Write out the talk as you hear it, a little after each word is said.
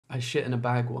I shit in a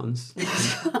bag once. Yeah,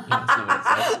 that's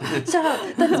not what it says. Shut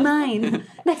up, that's mine.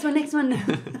 Next one.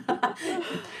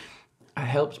 I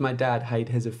helped my dad hide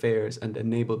his affairs and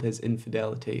enabled his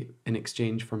infidelity in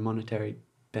exchange for monetary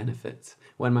benefits.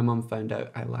 When my mum found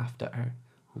out, I laughed at her.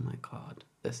 Oh my God,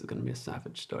 this is going to be a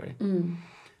savage story.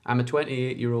 I'm a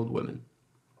 28-year-old woman.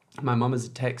 My mum is a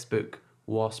textbook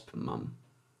WASP mum.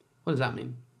 What does that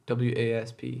mean?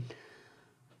 WASP.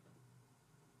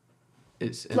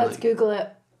 Let's Google it.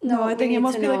 No, I think it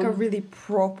must be like a really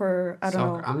proper, I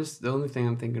don't know. The only thing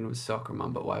I'm thinking of is soccer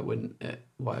mum, but why wouldn't it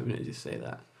just say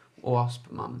that?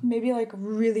 WASP mum. Maybe like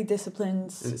really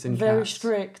disciplined, And it's in very caps.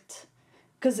 strict.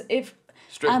 Because if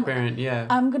Strict parent, yeah.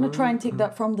 I'm gonna try and take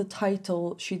that from the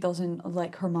title, she doesn't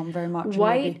like her mum very much.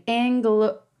 White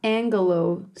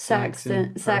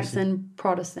Anglo-Saxon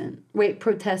Protestant. Wait,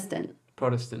 Protestant.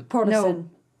 Protestant. Protestant. No,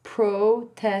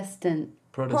 Protestant.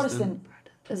 Protestant.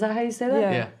 Is that how you say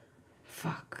that? Yeah.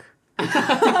 Fuck.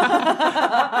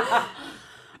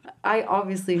 I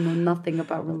obviously know nothing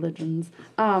about religions.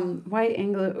 White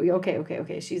Anglo.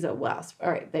 Okay. She's a WASP.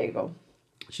 All right, there you go.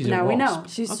 She's now a we WASP. know.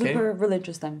 She's Okay. super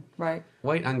religious then, right?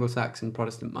 White Anglo-Saxon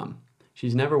Protestant mum.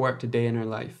 She's never worked a day in her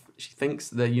life. She thinks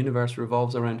the universe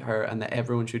revolves around her and that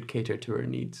everyone should cater to her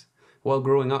needs. While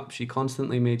growing up, she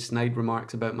constantly made snide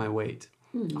remarks about my weight.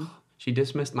 She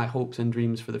dismissed my hopes and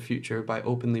dreams for the future by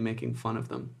openly making fun of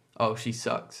them. Oh, she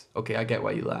sucks. Okay, I get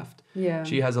why you laughed. Yeah.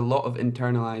 She has a lot of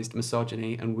internalized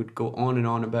misogyny and would go on and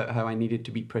on about how I needed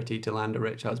to be pretty to land a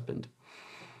rich husband.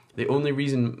 The only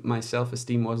reason my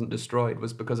self-esteem wasn't destroyed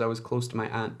was because I was close to my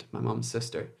aunt, my mum's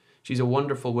sister. She's a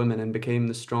wonderful woman and became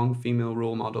the strong female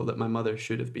role model that my mother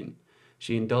should have been.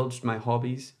 She indulged my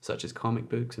hobbies, such as comic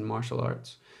books and martial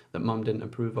arts, that mum didn't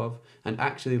approve of, and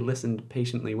actually listened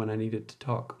patiently when I needed to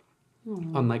talk.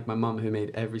 Unlike my mum, who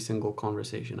made every single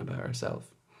conversation about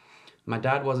herself. My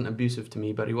dad wasn't abusive to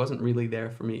me, but he wasn't really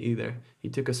there for me either. He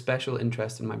took a special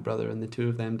interest in my brother, and the two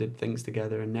of them did things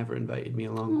together and never invited me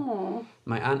along. Aww.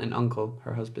 My aunt and uncle,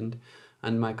 her husband,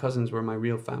 and my cousins were my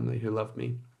real family who loved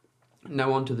me.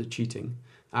 Now on to the cheating.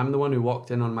 I'm the one who walked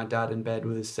in on my dad in bed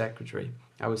with his secretary.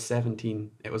 I was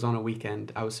 17. It was on a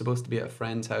weekend. I was supposed to be at a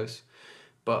friend's house,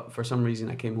 but for some reason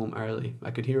I came home early.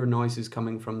 I could hear noises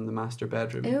coming from the master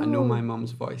bedroom. I know my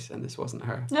mum's voice, and this wasn't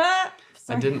her.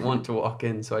 I didn't want to walk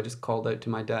in, so I just called out to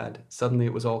my dad. Suddenly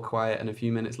it was all quiet, and a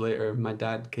few minutes later, my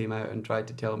dad came out and tried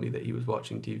to tell me that he was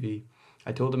watching TV.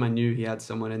 I told him I knew he had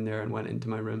someone in there and went into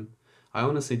my room. I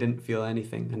honestly didn't feel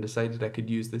anything and decided I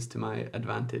could use this to my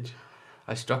advantage.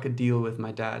 I struck a deal with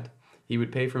my dad. He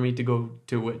would pay for me to go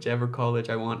to whichever college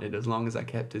I wanted as long as I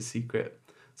kept his secret.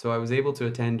 So I was able to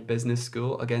attend business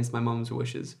school against my mum's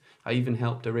wishes. I even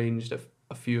helped arrange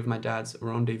a few of my dad's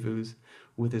rendezvous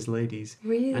with his ladies.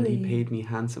 Really? And he paid me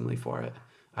handsomely for it.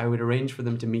 I would arrange for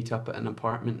them to meet up at an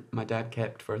apartment my dad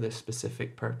kept for this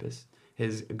specific purpose.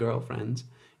 His girlfriends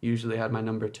usually had my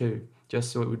number too,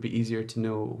 just so it would be easier to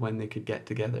know when they could get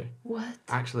together. What?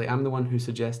 Actually, I'm the one who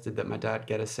suggested that my dad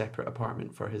get a separate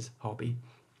apartment for his hobby.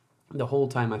 The whole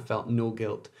time I felt no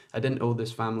guilt. I didn't owe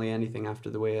this family anything after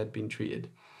the way I'd been treated.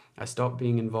 I stopped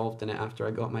being involved in it after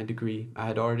I got my degree. I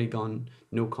had already gone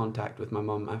no contact with my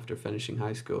mum after finishing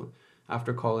high school.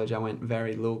 After college, I went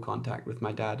very low contact with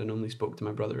my dad and only spoke to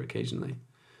my brother occasionally.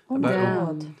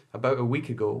 About a week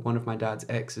ago, one of my dad's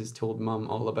exes told mum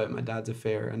all about my dad's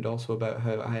affair and also about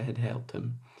how I had helped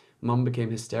him. Mum became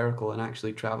hysterical and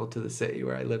actually travelled to the city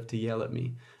where I lived to yell at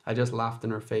me. I just laughed in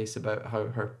her face about how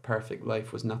her perfect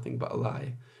life was nothing but a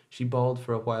lie. She bawled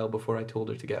for a while before I told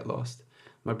her to get lost.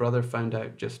 My brother found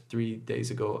out just 3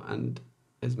 days ago and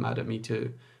is mad at me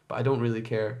too. But I don't really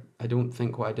care. I don't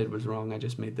think what I did was wrong. I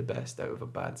just made the best out of a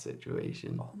bad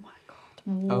situation. Oh my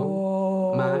god. Oh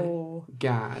Whoa. my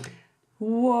god.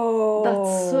 Whoa.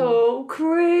 That's so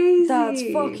crazy. That's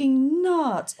fucking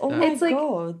nuts. Oh my It's like-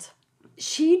 god.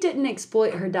 She didn't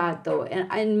exploit her dad though,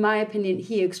 and in my opinion,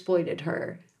 he exploited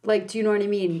her. Like, do you know what I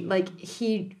mean? Like,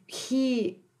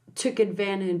 he took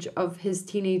advantage of his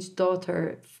teenage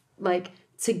daughter, like,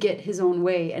 to get his own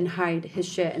way and hide his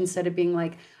shit instead of being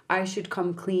like, I should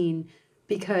come clean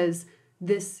because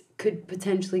this could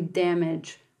potentially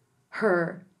damage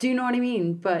her. Do you know what I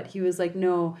mean? But he was like,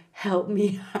 no, help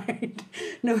me hide.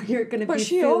 No, you're gonna But be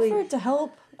she feeling... offered to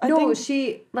help. I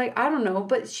don't know,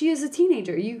 but she is a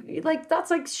teenager. You, like, that's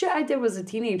like shit I did was a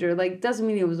teenager. Like, doesn't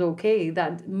mean it was okay,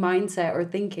 that mindset or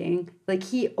thinking. Like,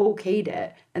 he okayed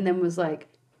it and then was like,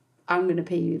 I'm going to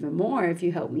pay you even more if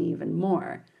you help me even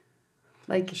more.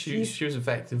 Like, She was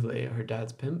effectively her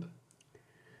dad's pimp.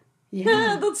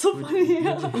 yeah. That's so funny.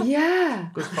 Yeah.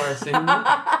 Goes far as saying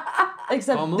that.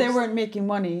 Except they Almost. weren't making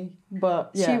money,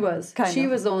 but yeah. She was. kind She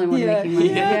of. was the only one Yeah. making money.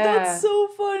 Yeah, that's so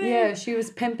funny. Yeah, she was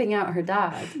pimping out her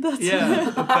dad. Yeah,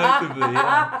 effectively,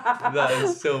 yeah. That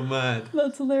is so mad.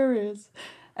 That's hilarious.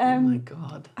 Oh my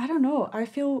God. I don't know. I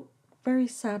feel very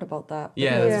sad about that.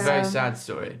 Yeah, that's a Yeah. very sad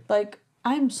story. Like,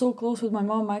 I'm so close with my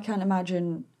mom, I can't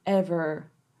imagine ever,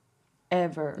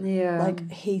 Yeah. like,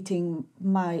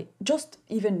 just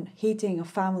even hating a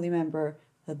family member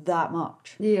that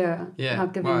much. Yeah. Yeah.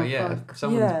 Not giving Well, a yeah. fuck. If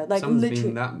someone's, Yeah, like, someone's literally-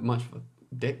 being that much of a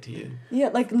dick to you. Yeah,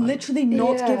 like, literally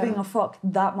not Yeah. giving a fuck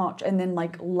that much and then,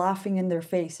 like, laughing in their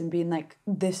face and being like,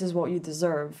 this is what you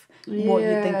deserve. What you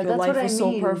Yeah, think your that's life what I was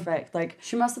so mean. perfect. Like,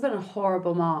 She must have been a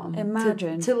horrible mom.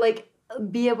 Imagine. To like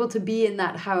be able to be in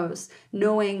that house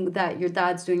knowing that your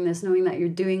dad's doing this, knowing that you're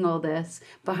doing all this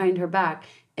behind her back.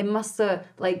 It must have,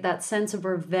 like, that sense of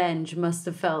revenge must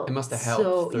have felt. It must have helped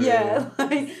So, through- yeah,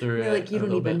 like, through you're it like, you a don't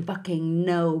little even bit. fucking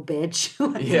know, bitch.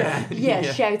 Like, Yeah, yeah,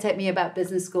 yeah. shout at me about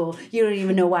business school. You don't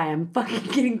even know why I'm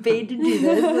fucking getting paid to do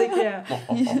this. Like,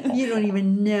 yeah, you don't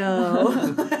even know.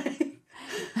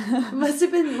 It must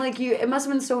have been like it must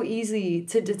have been so easy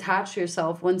to detach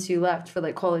yourself once you left for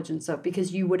like college and stuff,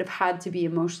 because you would have had to be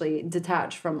emotionally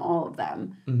detached from all of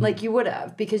them. Mm-hmm. Like you would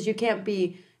have, because you can't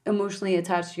be emotionally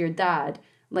attached to your dad.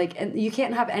 Like, and you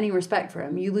can't have any respect for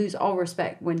him. You lose all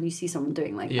respect when you see someone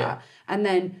doing like Yeah. that. And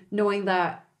then knowing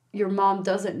that your mom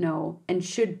doesn't know and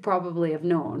should probably have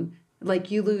known, like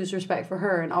you lose respect for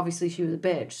her, and obviously she was a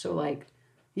bitch. So like,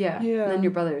 yeah. Yeah. And then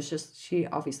your brother is just, she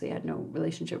obviously had no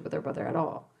relationship with her brother at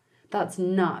all. That's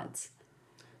nuts.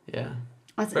 Yeah.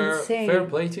 That's Fair, insane. fair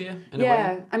play to you, in a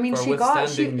Yeah, way. I mean, for she got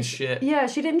withstanding the she shit. yeah,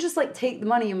 she didn't just like take the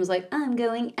money and was like, I'm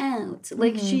going out.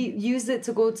 Like she used it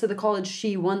to go to the college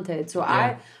she wanted. So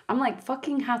Yeah. I'm like,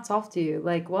 fucking hats off to you.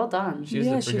 Like, well done. She used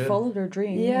yeah, it for she good. followed her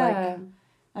dream. Yeah. Like,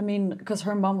 I mean, because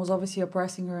her mum was obviously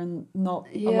oppressing her and not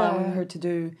Yeah. allowing her to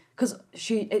do. Because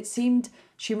it seemed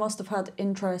she must have had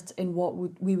interest in what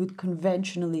we would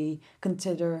conventionally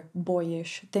consider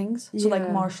boyish things. So like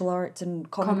Yeah. martial arts and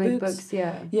comic Comic books. books,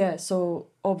 yeah. Yeah, so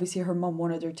obviously her mum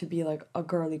wanted her to be like a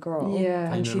girly girl. Yeah.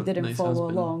 And Find she a didn't nice follow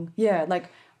husband. along. Yeah, like,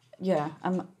 yeah,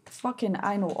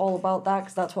 I know all about that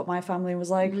because that's what my family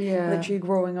was like. Yeah. Literally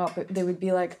growing up, they would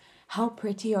be like, how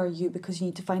pretty are you because you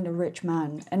need to find a rich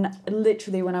man. And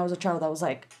literally when I was a child, I was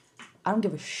like, I don't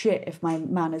give a shit if my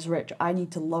man is rich. I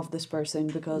need to love this person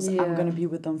because I'm Yeah. going to be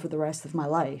with them for the rest of my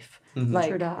life. Mm-hmm. Like,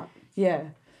 True that. yeah.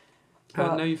 And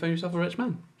But- now you found yourself a rich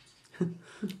man.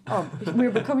 Oh, we're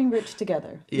becoming rich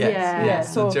together. Yes, Yeah.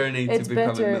 yes. So the journey to it's becoming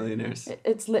better- millionaires.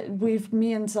 It's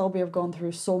me and Selby have gone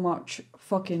through so much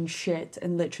fucking shit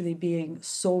and literally being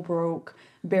so broke,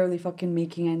 barely fucking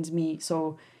making ends meet.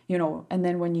 So, you know, and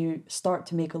then when you start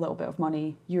to make a little bit of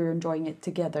money, you're enjoying it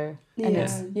together. And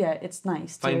it's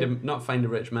nice to Not find a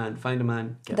rich man, find a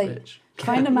man, get They- rich.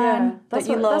 find a man Yeah, that's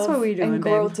that you what- love that's what we're doing, and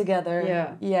grow babe. together.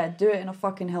 Yeah. Yeah, do it in a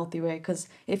fucking healthy way. Because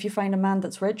if you find a man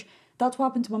that's rich, that's what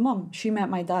happened to my mum. She met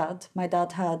my dad. My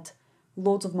dad had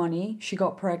loads of money. She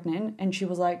got pregnant and she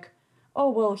was like, oh,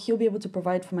 well, he'll be able to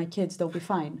provide for my kids. They'll be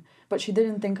fine. But she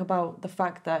didn't think about the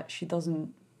fact that she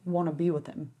doesn't want to be with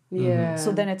him. Yeah.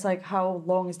 So then it's like, how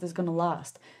long is this going to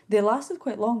last? They lasted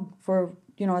quite long for,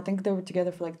 I think they were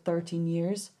together for like 13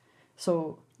 years.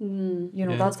 So,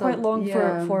 Yeah. that's quite long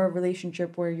Yeah. for a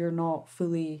relationship where you're not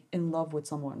fully in love with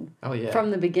someone. Oh yeah.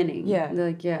 From the beginning. Yeah.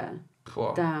 Like, yeah.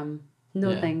 Whoa. Damn. No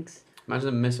Yeah. thanks. Imagine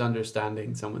a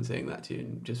misunderstanding, someone saying that to you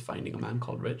and just finding a man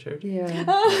called Richard. Yeah.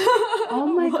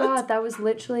 Oh my god, that was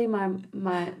literally my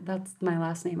that's my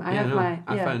last name. I have no, I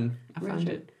I found Richard.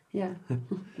 it. Yeah.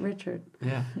 Richard.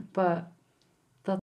 Yeah. But